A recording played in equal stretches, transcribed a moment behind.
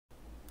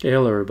Hey,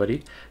 hello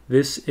everybody.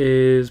 This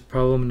is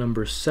problem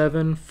number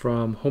 7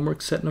 from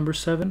homework set number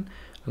 7.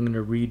 I'm going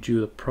to read you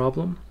the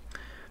problem.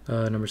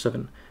 Number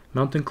 7.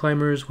 Mountain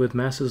climbers with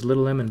masses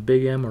little m and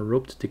big M are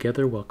roped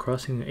together while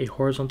crossing a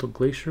horizontal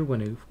glacier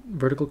when a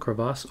vertical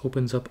crevasse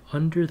opens up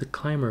under the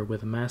climber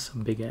with mass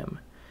big M.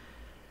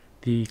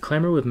 The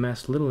climber with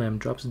mass little m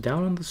drops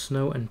down on the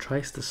snow and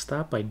tries to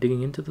stop by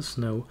digging into the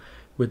snow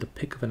with the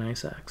pick of an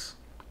ice axe.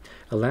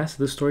 Alas,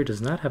 this story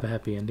does not have a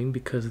happy ending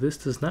because this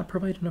does not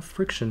provide enough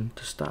friction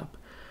to stop.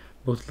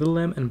 Both little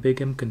m and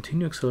big M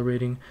continue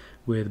accelerating,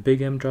 with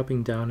big M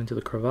dropping down into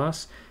the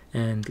crevasse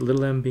and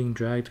little m being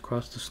dragged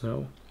across the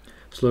snow,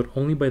 slowed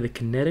only by the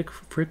kinetic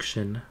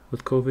friction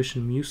with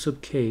coefficient mu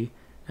sub k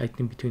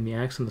acting between the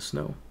axe and the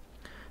snow.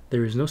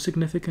 There is no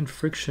significant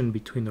friction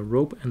between the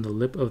rope and the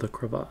lip of the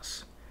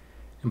crevasse.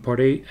 And part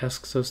A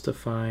asks us to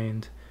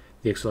find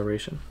the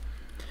acceleration.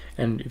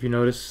 And if you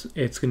notice,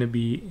 it's going to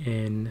be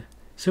in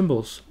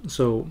symbols,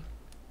 so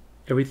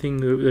everything,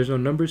 there's no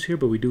numbers here,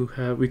 but we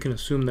can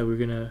assume that we're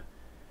gonna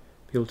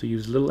be able to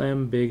use little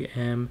m, big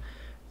M,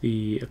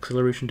 the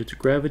acceleration due to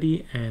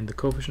gravity, and the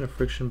coefficient of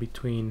friction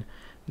between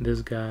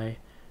this guy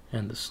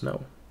and the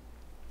snow.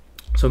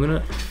 So I'm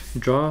gonna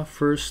draw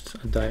first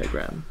a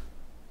diagram,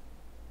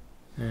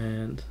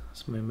 and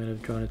so I might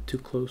have drawn it too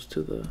close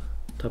to the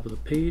top of the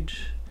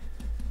page.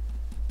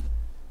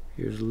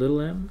 Here's little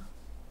m,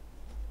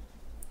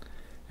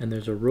 and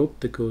there's a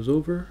rope that goes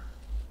over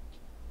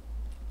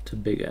to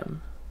big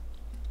M.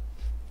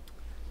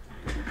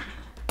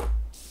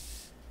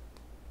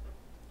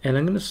 And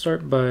I'm going to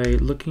start by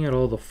looking at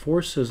all the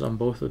forces on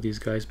both of these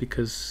guys,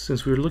 because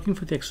since we're looking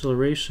for the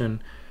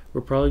acceleration, we're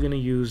probably going to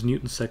use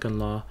Newton's second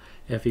law,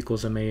 F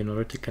equals ma, in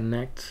order to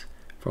connect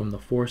from the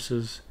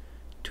forces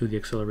to the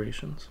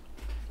accelerations.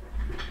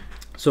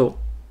 So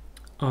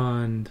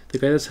on the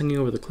guy that's hanging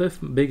over the cliff,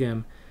 big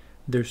M,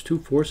 there's two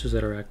forces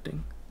that are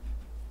acting,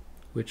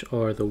 which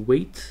are the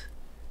weight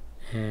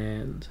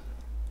and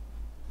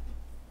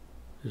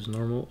is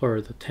normal,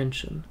 or the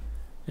tension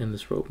in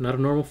this rope. Not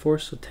a normal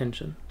force, a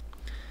tension.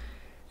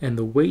 And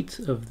the weight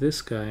of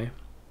this guy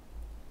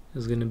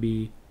is going to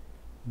be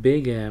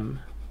big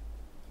M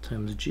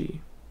times G.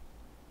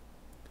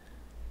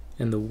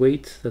 And the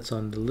weight that's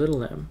on the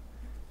little m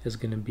is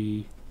going to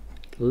be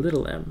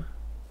little m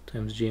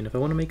times G. And if I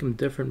want to make them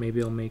different,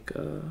 maybe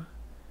I'll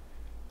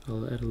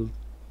add a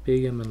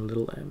big M and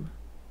little m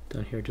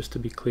down here just to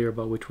be clear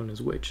about which one is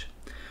which.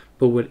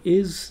 But what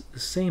is the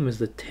same is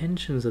the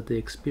tensions that they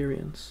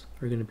experience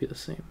are going to be the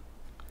same.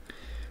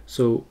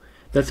 So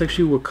that's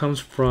actually what comes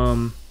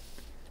from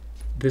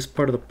this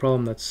part of the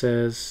problem that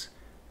says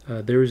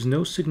there is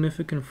no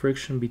significant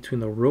friction between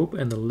the rope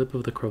and the lip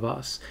of the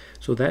crevasse.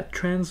 So that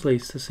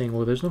translates to saying,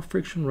 well, there's no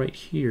friction right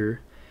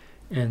here,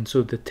 and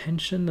so the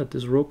tension that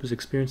this rope is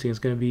experiencing is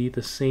going to be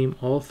the same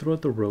all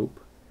throughout the rope,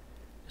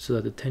 so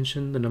that the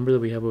tension, the number that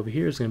we have over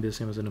here, is going to be the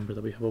same as the number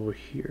that we have over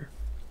here.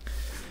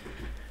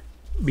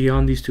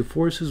 Beyond these two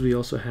forces, we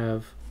also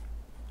have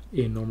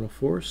a normal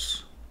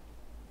force.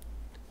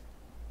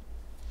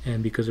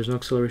 And because there's no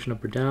acceleration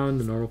up or down,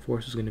 the normal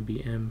force is going to be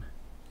mg.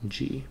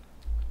 Right,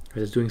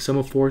 it's doing sum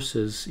of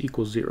forces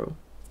equals 0.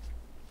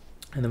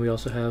 And then we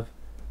also have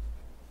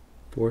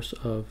force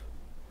of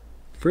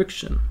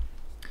friction.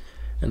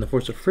 And the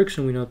force of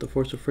friction, we know that the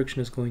force of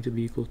friction is going to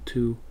be equal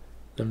to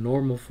the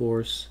normal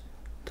force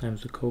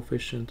times the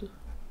coefficient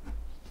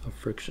of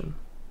friction.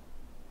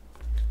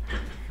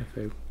 If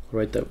I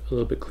write that a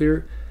little bit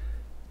clearer.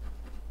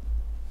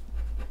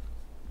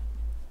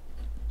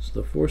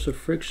 So the force of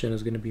friction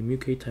is going to be mu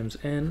k times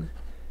n,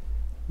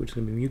 which is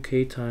going to be mu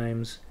k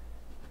times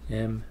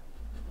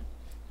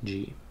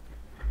mg.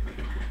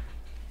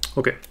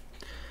 Okay.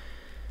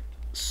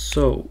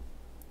 So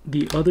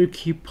the other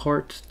key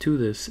part to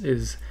this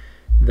is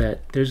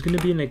that there's going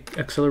to be an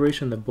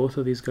acceleration that both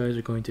of these guys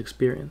are going to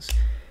experience.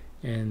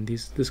 And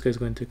this guy's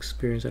going to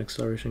experience an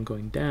acceleration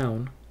going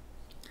down,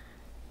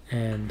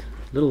 and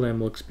little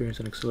m will experience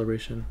an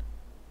acceleration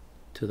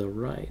to the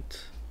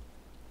right.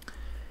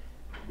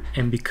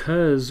 And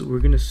because we're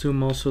going to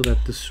assume also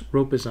that this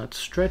rope is not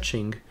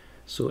stretching,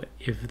 so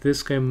if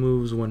this guy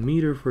moves 1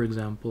 meter, for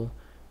example,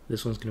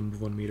 this one's going to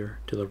move 1 meter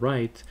to the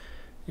right,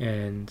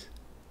 and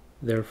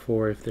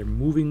therefore if they're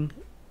moving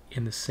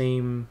in the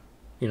same,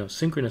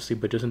 synchronously,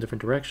 but just in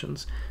different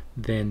directions,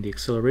 then the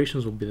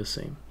accelerations will be the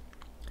same.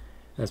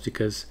 That's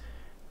because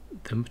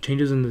the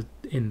changes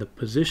in the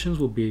positions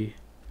will be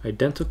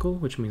identical,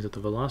 which means that the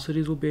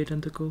velocities will be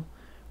identical,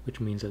 which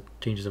means that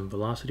changes in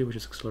velocity, which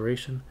is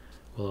acceleration,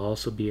 will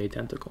also be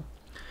identical.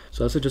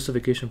 So that's a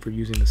justification for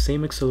using the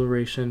same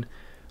acceleration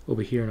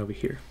over here and over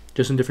here,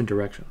 just in different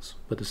directions,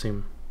 but the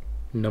same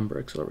number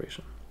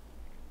acceleration.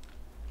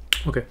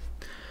 Okay,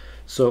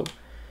 so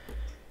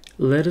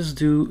let us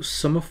do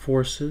sum of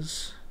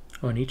forces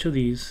on each of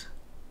these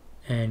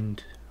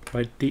and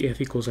write the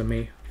F equals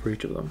ma for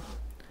each of them.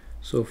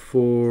 So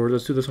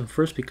let's do this one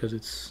first because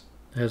it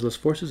has less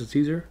forces, it's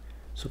easier.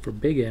 So for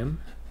big M,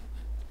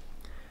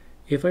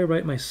 if I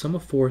write my sum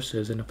of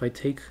forces and if I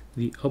take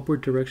the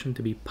upward direction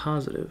to be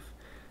positive,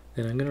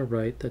 then I'm going to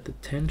write that the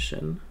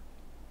tension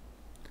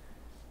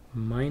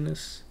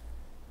minus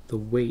the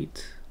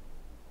weight,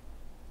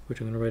 which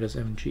I'm going to write as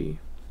mg,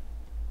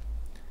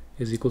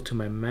 is equal to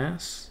my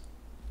mass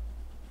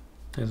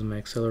times my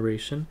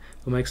acceleration.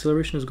 But my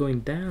acceleration is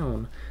going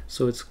down,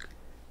 so it's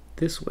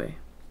this way.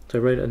 So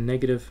I write a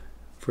negative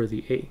for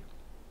the A.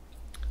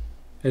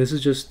 And this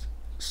is just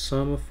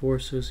sum of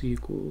forces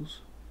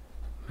equals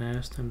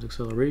mass times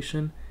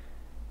acceleration.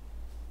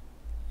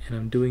 And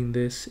I'm doing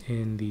this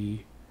in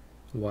the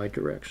y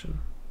direction.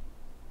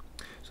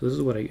 So this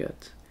is what I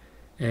get.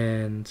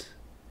 And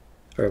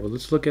all right, well,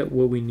 let's look at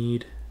what we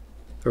need,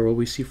 or what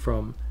we see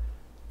from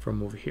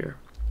over here.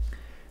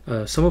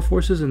 Sum of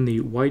forces in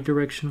the y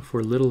direction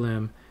for little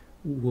m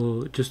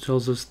just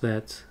tells us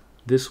that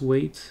this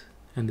weight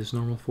and this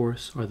normal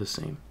force are the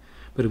same.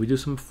 But if we do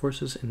sum of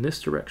forces in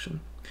this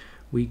direction,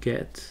 we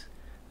get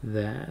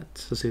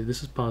that, let's say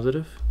this is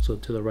positive, so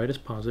to the right is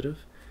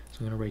positive, so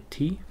I'm going to write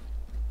t,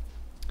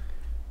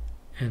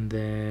 and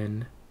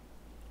then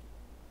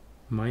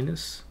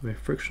minus my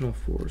frictional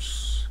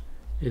force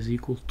is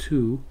equal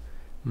to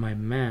my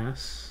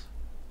mass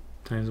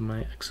times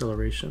my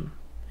acceleration,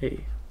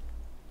 a.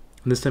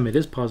 And this time it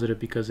is positive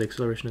because the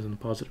acceleration is in the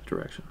positive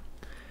direction.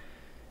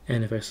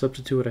 And if I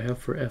substitute what I have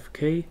for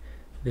Fk,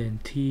 then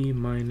T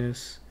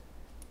minus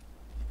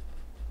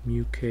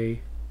mu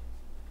k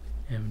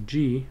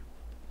mg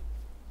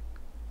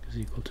is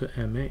equal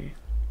to ma.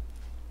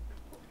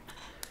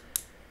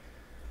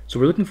 So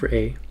we're looking for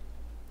A,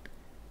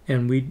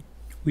 and we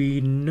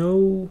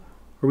know,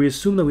 or we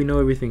assume that we know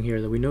everything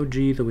here, that we know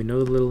G, that we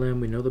know the little m,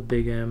 we know the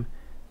big M,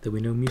 that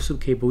we know mu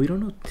sub k, but we don't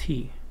know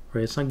T,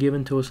 right? It's not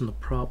given to us in the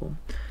problem.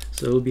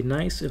 So it would be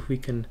nice if we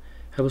can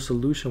have a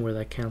solution where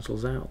that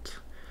cancels out.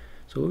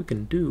 So what we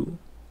can do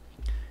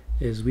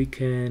is we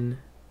can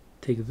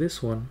take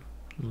this one,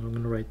 and I'm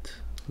going to write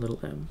little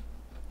m.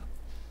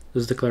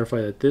 This is to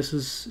clarify that this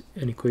is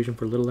an equation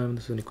for little m,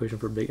 this is an equation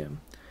for big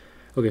M.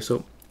 Okay,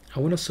 so I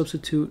want to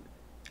substitute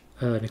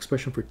an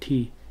expression for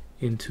t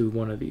into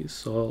one of these.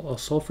 So I'll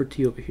solve for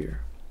t over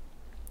here.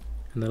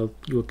 And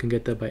you can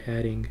get that by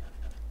adding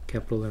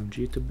capital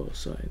MG to both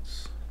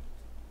sides.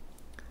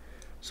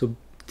 So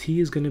t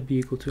is going to be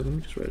equal to, let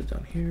me just write it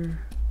down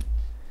here,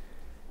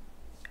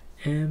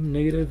 m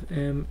negative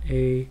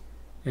ma,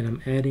 and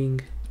I'm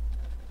adding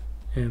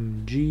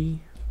mg,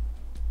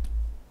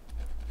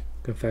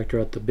 can factor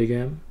out the big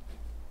M,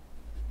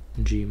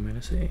 g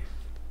minus a.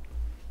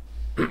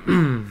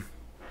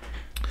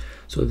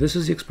 So this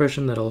is the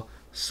expression that I'll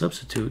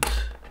substitute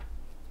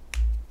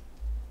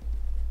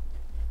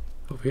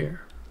over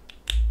here.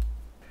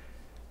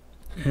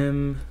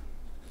 M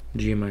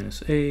g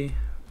minus a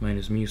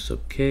minus mu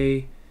sub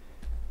k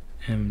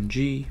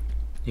mg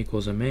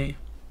equals ma.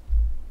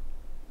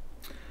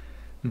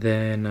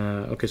 Then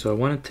okay, so I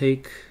want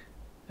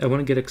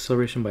to get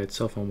acceleration by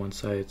itself on one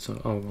side,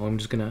 so I'm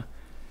just gonna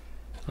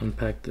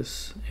unpack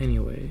this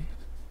anyway,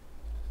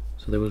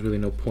 so there was really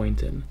no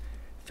point in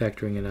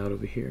factoring it out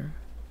over here.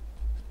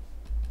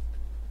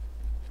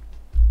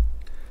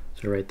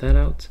 So I write that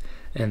out,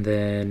 and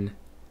then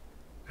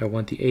I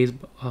want the a's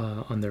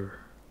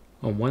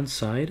on one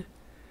side,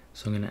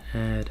 so I'm going to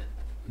add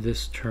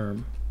this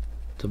term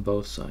to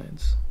both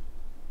sides.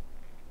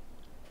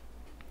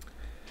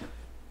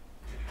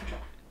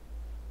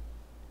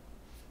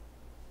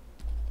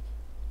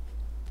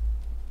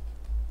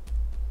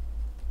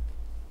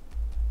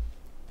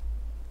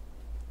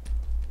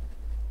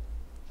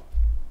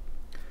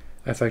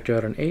 I factor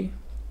out an a,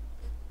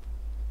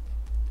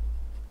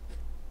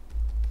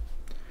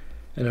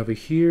 and over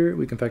here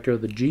we can factor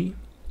out the g,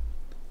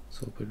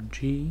 so we'll put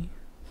g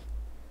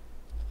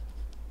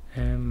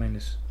m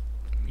minus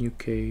mu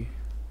k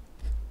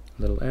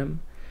little m,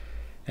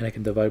 and I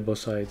can divide both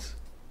sides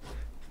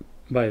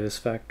by this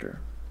factor.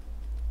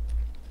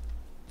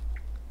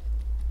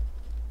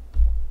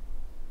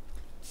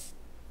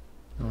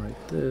 I'll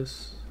write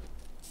this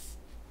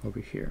over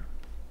here.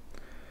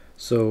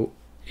 So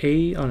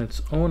a on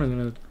its own, I'm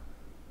going to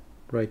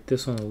write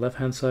this on the left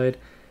hand side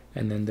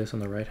and then this on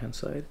the right hand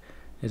side,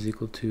 is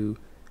equal to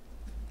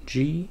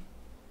g,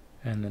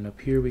 and then up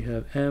here we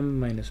have m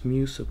minus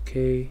mu sub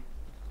k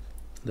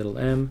little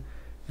m,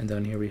 and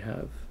down here we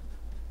have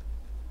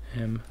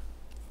m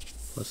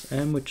plus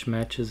m, which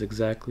matches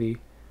exactly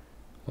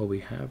what we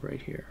have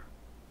right here.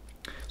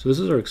 So this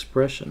is our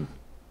expression.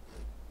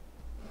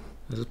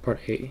 This is part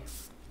A.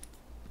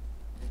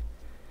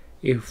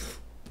 If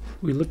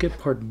we look at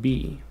part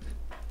B,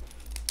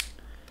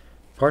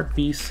 part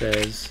B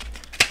says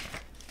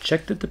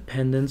check the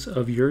dependence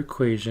of your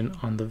equation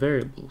on the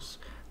variables.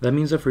 That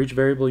means that for each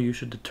variable you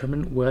should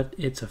determine what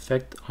its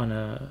effect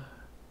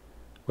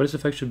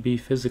should be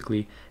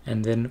physically,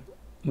 and then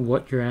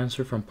what your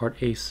answer from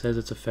part A says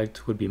its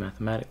effect would be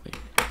mathematically.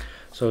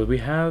 So we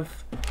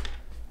have,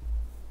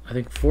 I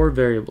think, 4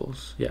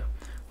 variables. Yeah,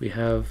 we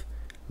have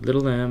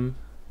little m,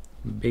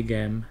 big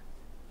M,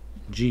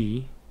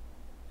 g,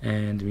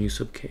 and mu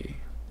sub k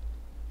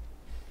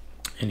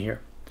in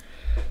here.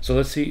 So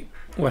let's see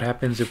what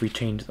happens if we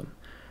change them.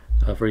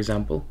 For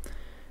example,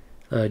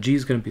 g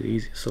is going to be the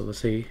easiest, so let's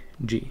say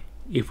g.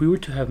 If we were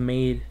to have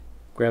made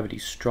gravity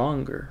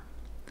stronger,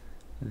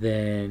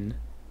 then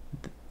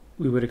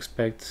we would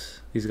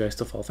expect these guys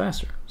to fall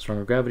faster.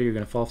 Stronger gravity, you're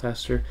going to fall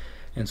faster.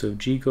 And so if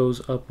g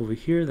goes up over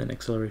here, then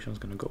acceleration is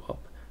going to go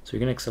up. So you're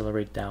going to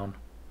accelerate down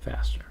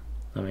faster.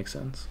 That makes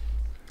sense.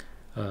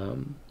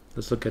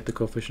 Let's look at the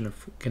coefficient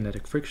of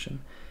kinetic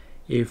friction.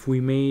 If we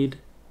made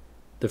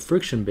the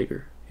friction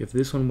bigger, if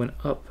this one went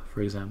up,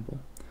 for example,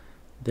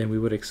 then we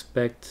would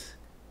expect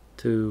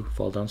to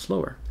fall down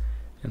slower.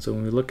 And so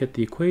when we look at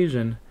the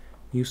equation,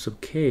 mu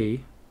sub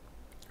k,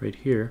 right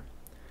here,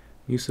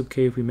 mu sub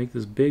k, if we make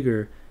this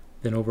bigger,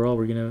 then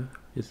overall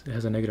it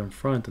has a negative in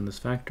front in this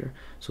factor.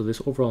 So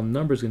this overall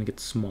number is going to get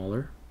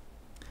smaller,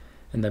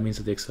 and that means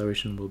that the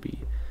acceleration will be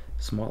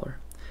smaller.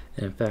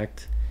 And in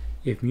fact,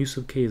 if mu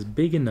sub k is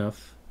big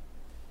enough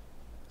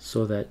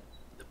so that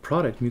the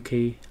product mu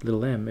k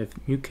little m, if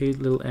mu k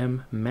little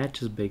m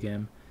matches big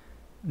M,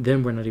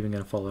 then we're not even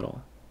going to fall at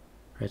all.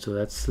 Right? So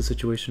that's the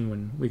situation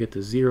when we get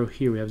to 0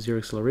 here, we have 0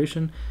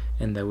 acceleration,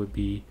 and that would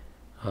be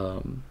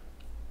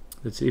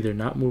it's either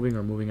not moving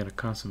or moving at a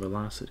constant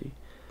velocity.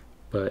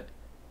 But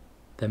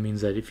that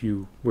means that if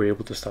you were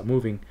able to stop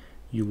moving,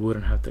 you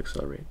wouldn't have to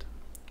accelerate.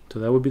 So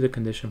that would be the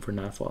condition for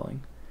not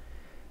falling.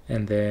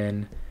 And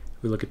then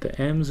we look at the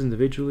m's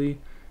individually,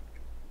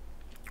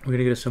 we're going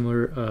to get a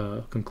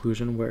similar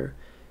conclusion where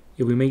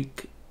if we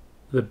make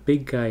the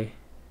big guy,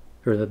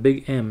 or the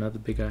big M, not the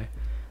big I,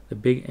 the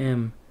big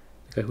M,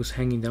 the guy who's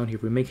hanging down here,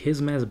 if we make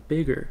his mass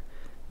bigger,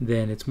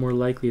 then it's more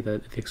likely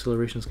that the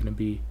acceleration is going to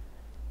be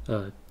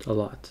a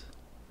lot.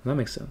 And that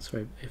makes sense,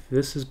 right? If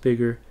this is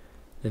bigger,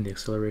 then the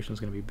acceleration is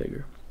going to be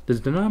bigger. The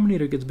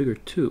denominator gets bigger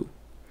too,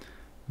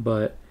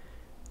 but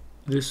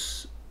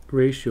this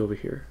ratio over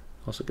here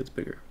also gets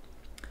bigger.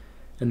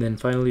 And then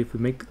finally, if we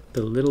make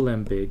the little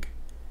m big,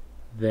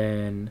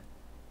 then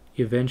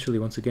eventually,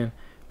 once again,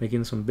 making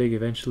this one big,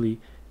 eventually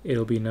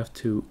it'll be enough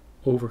to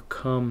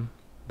overcome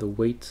the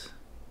weight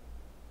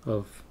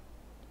of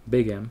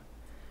big M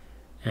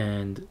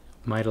and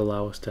might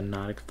allow us to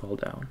not fall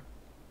down.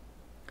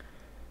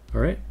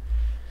 All right,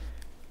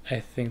 I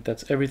think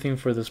that's everything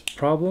for this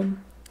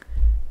problem.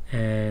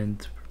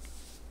 And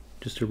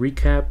just to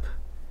recap,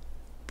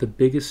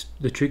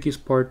 the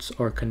trickiest parts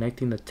are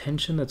connecting the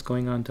tension that's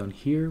going on down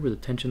here with the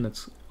tension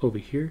that's over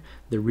here.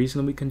 The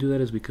reason we can do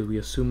that is because we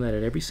assume that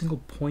at every single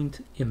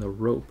point in the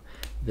rope,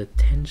 the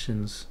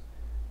tensions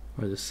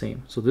are the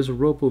same. So this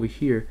rope over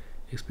here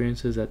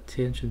experiences that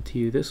tension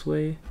T this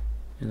way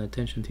and that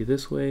tension T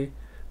this way.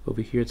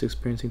 Over here it's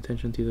experiencing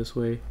tension T this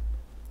way,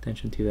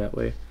 tension T that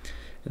way.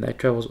 And that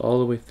travels all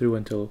the way through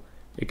until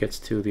it gets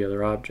to the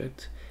other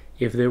object.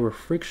 If there were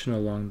friction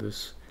along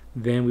this,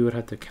 then we would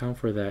have to account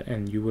for that,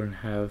 and you wouldn't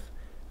have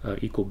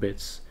equal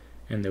bits,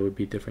 and there would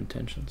be different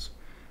tensions.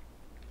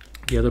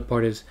 The other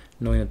part is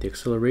knowing that the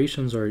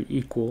accelerations are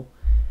equal,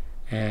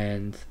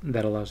 and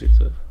that allows you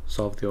to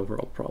solve the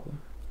overall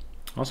problem.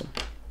 Awesome.